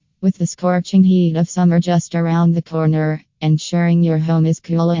With the scorching heat of summer just around the corner, ensuring your home is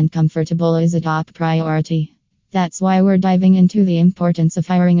cool and comfortable is a top priority. That's why we're diving into the importance of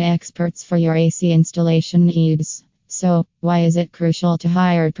hiring experts for your AC installation needs. So, why is it crucial to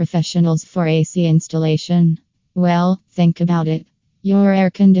hire professionals for AC installation? Well, think about it. Your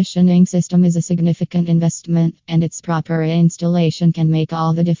air conditioning system is a significant investment, and its proper installation can make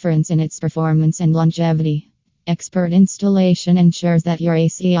all the difference in its performance and longevity. Expert installation ensures that your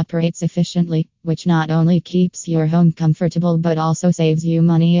AC operates efficiently, which not only keeps your home comfortable but also saves you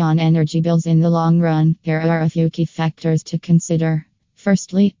money on energy bills in the long run. Here are a few key factors to consider.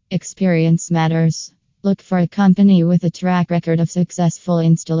 Firstly, experience matters. Look for a company with a track record of successful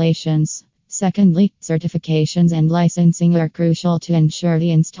installations. Secondly, certifications and licensing are crucial to ensure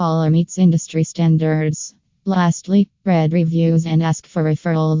the installer meets industry standards. Lastly, read reviews and ask for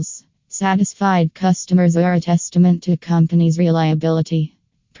referrals. Satisfied customers are a testament to a company's reliability.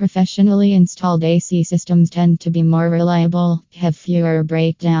 Professionally installed AC systems tend to be more reliable, have fewer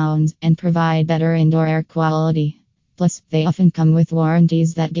breakdowns, and provide better indoor air quality. Plus, they often come with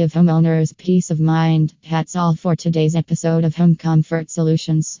warranties that give homeowners peace of mind. That's all for today's episode of Home Comfort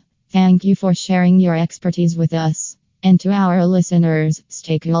Solutions. Thank you for sharing your expertise with us. And to our listeners,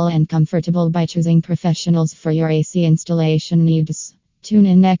 stay cool and comfortable by choosing professionals for your AC installation needs. Tune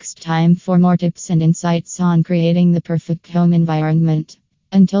in next time for more tips and insights on creating the perfect home environment.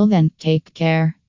 Until then, take care.